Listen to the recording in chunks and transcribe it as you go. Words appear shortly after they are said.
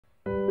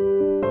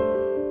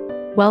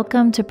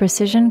Welcome to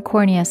Precision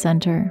Cornea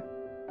Center.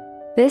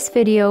 This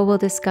video will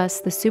discuss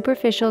the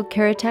superficial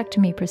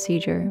keratectomy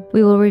procedure.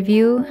 We will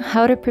review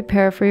how to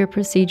prepare for your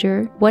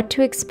procedure, what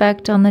to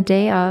expect on the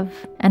day of,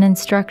 and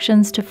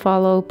instructions to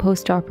follow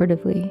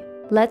postoperatively.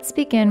 Let's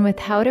begin with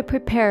how to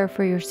prepare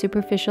for your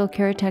superficial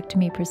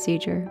keratectomy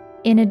procedure.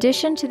 In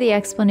addition to the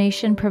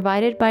explanation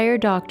provided by your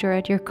doctor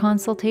at your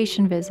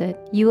consultation visit,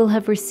 you will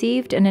have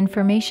received an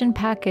information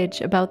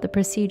package about the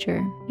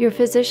procedure. Your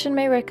physician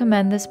may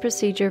recommend this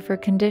procedure for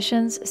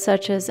conditions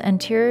such as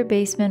anterior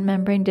basement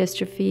membrane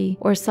dystrophy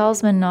or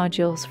Salzmann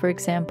nodules, for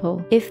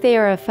example, if they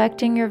are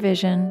affecting your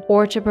vision,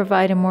 or to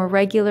provide a more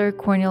regular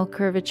corneal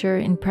curvature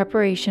in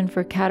preparation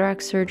for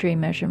cataract surgery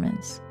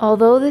measurements.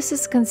 Although this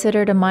is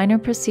considered a minor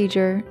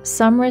procedure,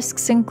 some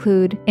risks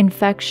include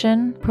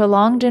infection,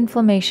 prolonged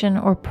inflammation,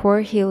 or poor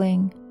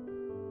healing.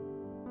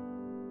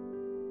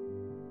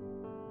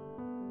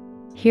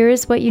 Here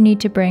is what you need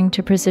to bring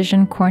to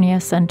Precision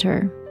Cornea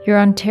Center: your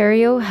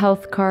Ontario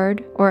health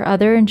card or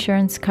other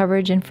insurance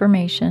coverage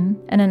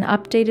information, and an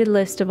updated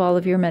list of all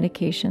of your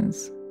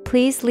medications.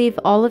 Please leave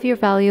all of your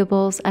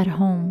valuables at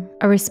home.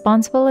 A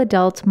responsible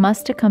adult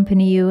must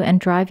accompany you and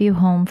drive you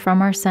home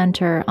from our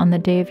center on the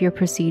day of your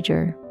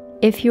procedure.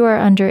 If you are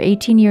under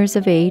 18 years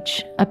of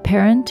age, a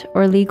parent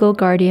or legal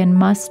guardian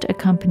must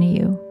accompany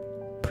you.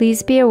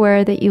 Please be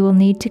aware that you will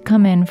need to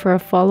come in for a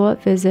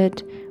follow-up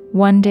visit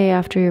one day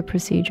after your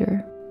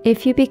procedure.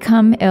 If you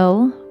become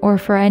ill or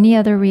for any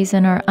other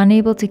reason are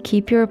unable to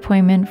keep your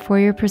appointment for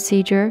your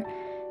procedure,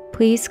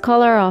 please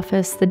call our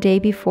office the day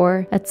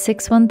before at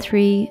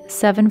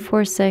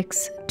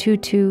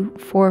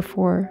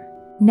 613-746-2244.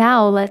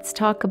 Now let's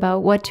talk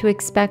about what to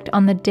expect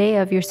on the day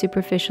of your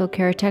superficial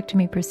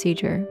keratectomy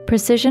procedure.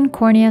 Precision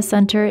Cornea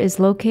Center is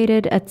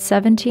located at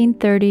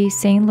 1730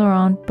 St.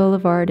 Laurent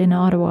Boulevard in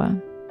Ottawa.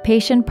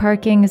 Patient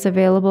parking is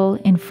available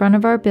in front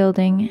of our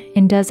building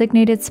in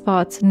designated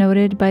spots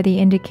noted by the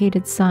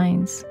indicated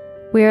signs.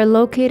 We are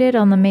located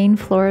on the main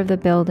floor of the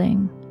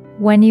building.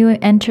 When you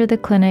enter the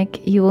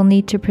clinic, you will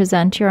need to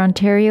present your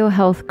Ontario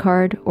health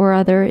card or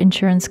other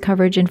insurance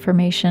coverage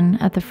information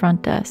at the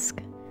front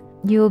desk.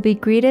 You will be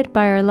greeted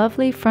by our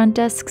lovely front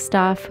desk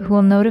staff who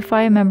will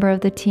notify a member of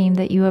the team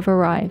that you have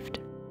arrived.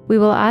 We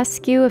will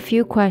ask you a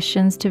few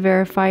questions to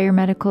verify your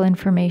medical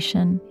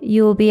information.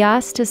 You will be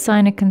asked to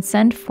sign a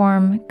consent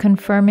form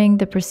confirming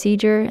the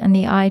procedure and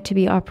the eye to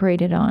be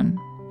operated on.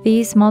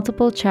 These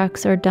multiple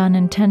checks are done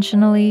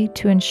intentionally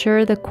to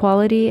ensure the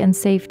quality and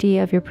safety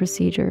of your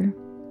procedure.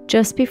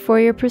 Just before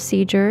your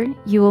procedure,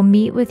 you will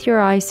meet with your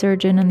eye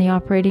surgeon and the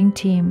operating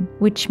team,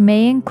 which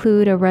may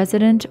include a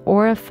resident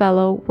or a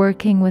fellow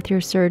working with your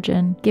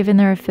surgeon, given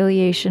their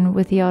affiliation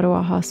with the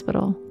Ottawa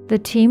Hospital. The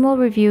team will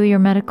review your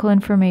medical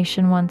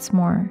information once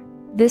more.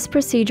 This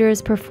procedure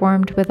is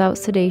performed without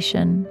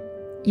sedation.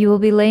 You will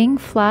be laying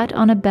flat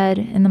on a bed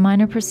in the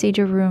minor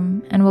procedure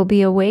room and will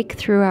be awake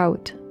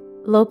throughout.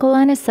 Local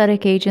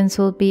anesthetic agents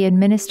will be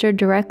administered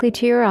directly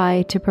to your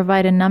eye to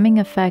provide a numbing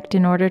effect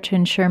in order to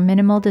ensure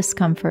minimal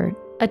discomfort.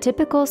 A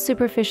typical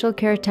superficial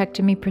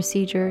keratectomy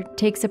procedure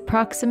takes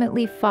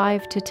approximately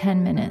 5 to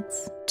 10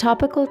 minutes.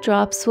 Topical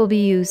drops will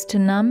be used to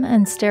numb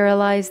and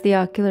sterilize the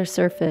ocular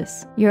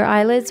surface. Your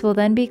eyelids will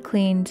then be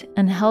cleaned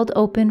and held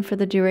open for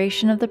the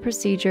duration of the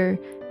procedure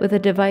with a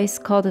device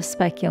called a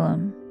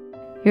speculum.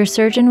 Your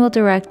surgeon will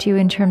direct you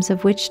in terms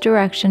of which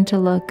direction to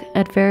look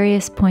at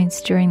various points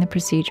during the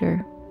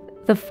procedure.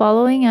 The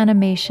following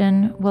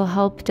animation will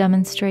help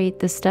demonstrate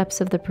the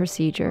steps of the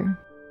procedure.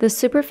 The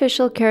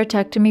superficial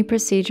keratectomy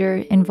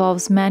procedure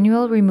involves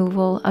manual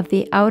removal of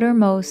the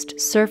outermost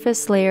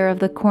surface layer of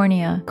the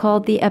cornea,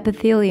 called the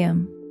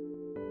epithelium.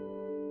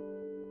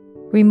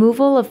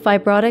 Removal of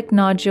fibrotic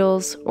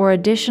nodules or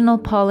additional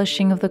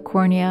polishing of the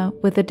cornea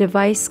with a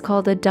device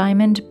called a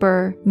diamond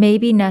burr may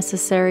be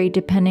necessary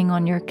depending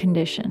on your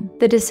condition.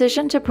 The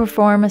decision to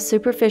perform a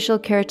superficial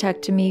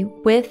keratectomy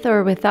with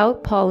or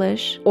without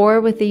polish,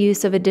 or with the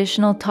use of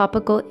additional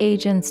topical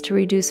agents to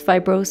reduce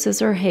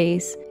fibrosis or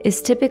haze,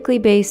 is typically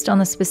based on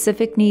the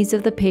specific needs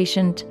of the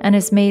patient and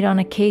is made on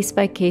a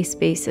case-by-case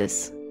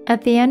basis.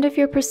 At the end of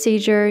your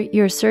procedure,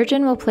 your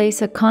surgeon will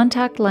place a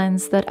contact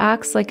lens that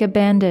acts like a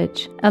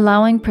bandage,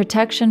 allowing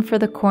protection for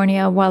the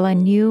cornea while a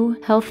new,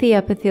 healthy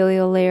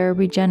epithelial layer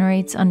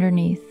regenerates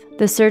underneath.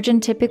 The surgeon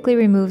typically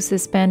removes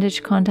this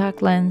bandage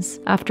contact lens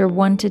after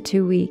 1 to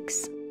 2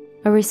 weeks.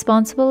 A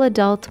responsible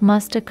adult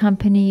must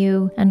accompany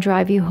you and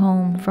drive you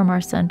home from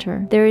our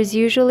center. There is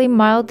usually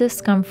mild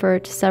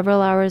discomfort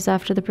several hours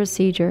after the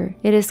procedure.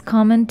 It is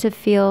common to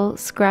feel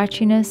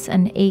scratchiness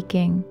and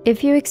aching.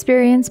 If you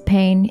experience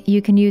pain,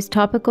 you can use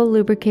topical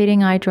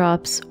lubricating eye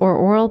drops or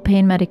oral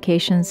pain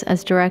medications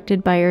as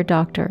directed by your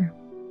doctor.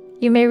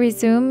 You may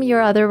resume your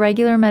other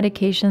regular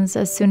medications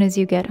as soon as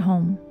you get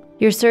home.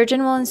 Your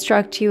surgeon will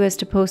instruct you as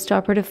to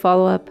postoperative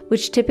follow-up,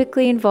 which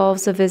typically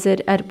involves a visit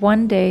at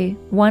 1 day,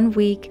 1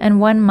 week, and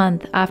 1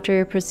 month after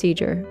your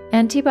procedure.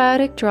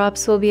 Antibiotic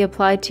drops will be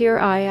applied to your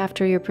eye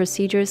after your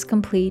procedure is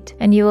complete,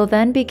 and you will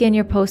then begin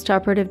your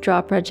postoperative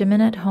drop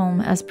regimen at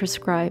home as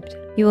prescribed.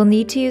 You will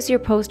need to use your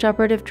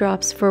postoperative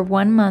drops for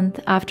 1 month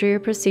after your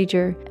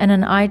procedure, and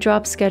an eye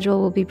drop schedule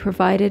will be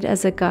provided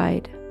as a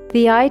guide.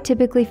 The eye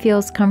typically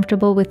feels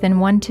comfortable within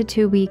 1 to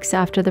 2 weeks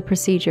after the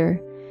procedure.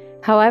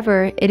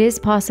 However, it is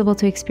possible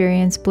to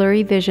experience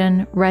blurry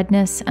vision,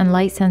 redness, and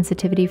light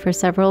sensitivity for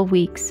several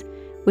weeks,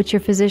 which your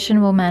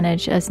physician will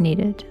manage as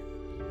needed.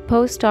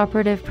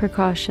 Postoperative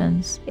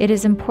precautions. It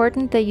is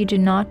important that you do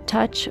not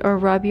touch or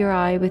rub your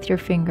eye with your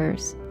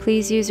fingers.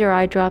 Please use your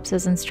eye drops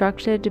as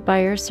instructed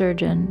by your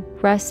surgeon.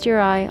 Rest your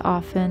eye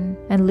often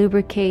and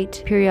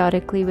lubricate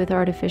periodically with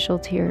artificial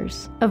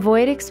tears.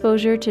 Avoid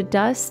exposure to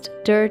dust,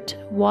 dirt,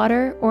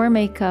 water, or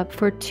makeup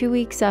for 2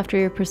 weeks after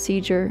your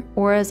procedure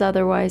or as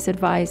otherwise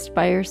advised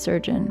by your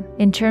surgeon.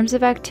 In terms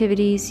of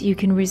activities, you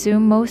can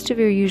resume most of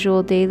your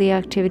usual daily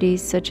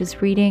activities such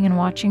as reading and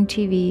watching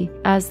TV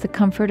as the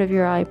comfort of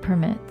your eye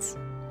permits.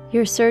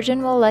 Your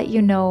surgeon will let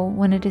you know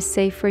when it is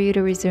safe for you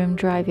to resume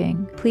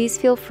driving. Please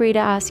feel free to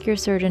ask your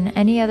surgeon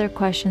any other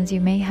questions you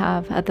may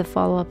have at the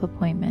follow-up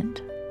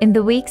appointment. In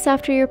the weeks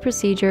after your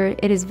procedure,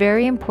 it is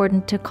very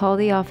important to call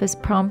the office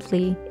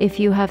promptly if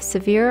you have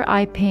severe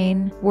eye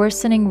pain,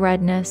 worsening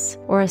redness,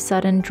 or a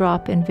sudden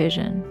drop in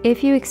vision.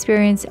 If you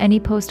experience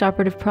any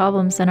postoperative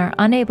problems and are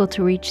unable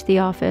to reach the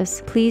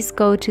office, please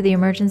go to the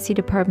emergency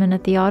department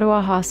at the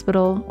Ottawa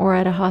Hospital or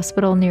at a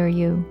hospital near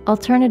you.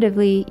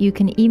 Alternatively, you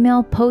can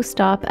email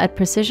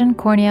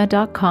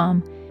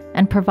postop@precisioncornea.com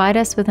and provide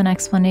us with an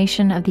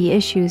explanation of the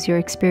issues you're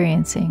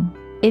experiencing.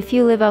 If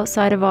you live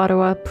outside of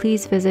Ottawa,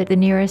 please visit the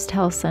nearest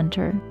health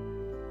center.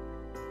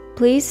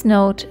 Please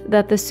note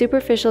that the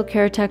superficial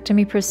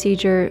keratectomy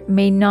procedure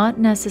may not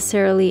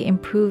necessarily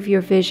improve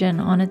your vision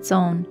on its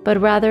own, but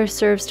rather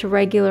serves to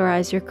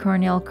regularize your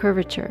corneal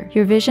curvature.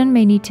 Your vision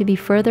may need to be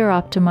further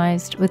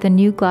optimized with a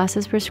new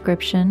glasses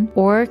prescription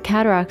or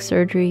cataract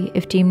surgery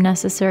if deemed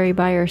necessary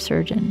by your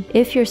surgeon.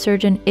 If your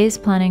surgeon is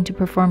planning to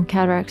perform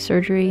cataract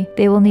surgery,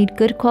 they will need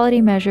good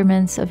quality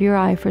measurements of your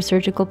eye for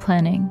surgical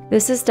planning.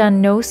 This is done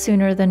no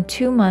sooner than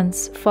 2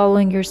 months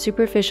following your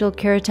superficial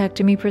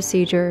keratectomy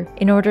procedure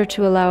in order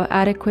to allow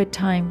adequate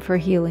time for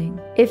healing.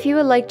 If you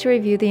would like to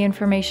review the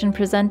information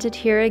presented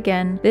here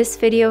again, this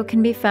video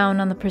can be found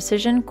on the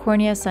Precision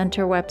Cornea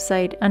Center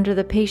website under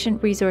the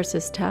Patient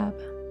Resources tab.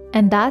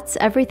 And that's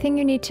everything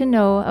you need to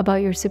know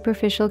about your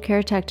superficial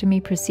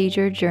keratectomy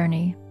procedure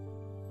journey.